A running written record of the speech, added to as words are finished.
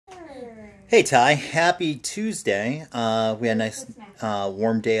Hey Ty, happy Tuesday. We had a nice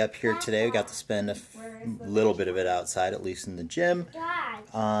warm day up here today. We got to spend little bit of it outside, at least in the gym.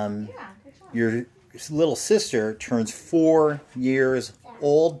 Your little sister turns 4 years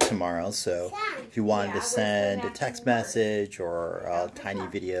old tomorrow, so if you wanted to send a text message or a tiny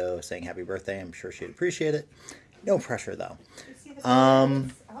video saying happy birthday, I'm sure she'd appreciate it. No pressure though.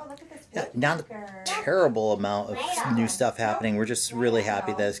 Yeah, not a terrible amount of new stuff happening. We're just really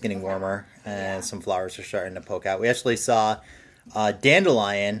happy that it's getting warmer and some flowers are starting to poke out. We actually saw a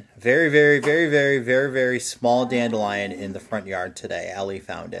dandelion, very small dandelion in the front yard today. Ellie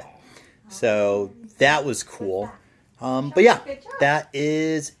found it. So that was cool. But yeah, that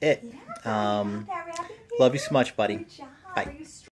is it. Love you so much, buddy. Bye.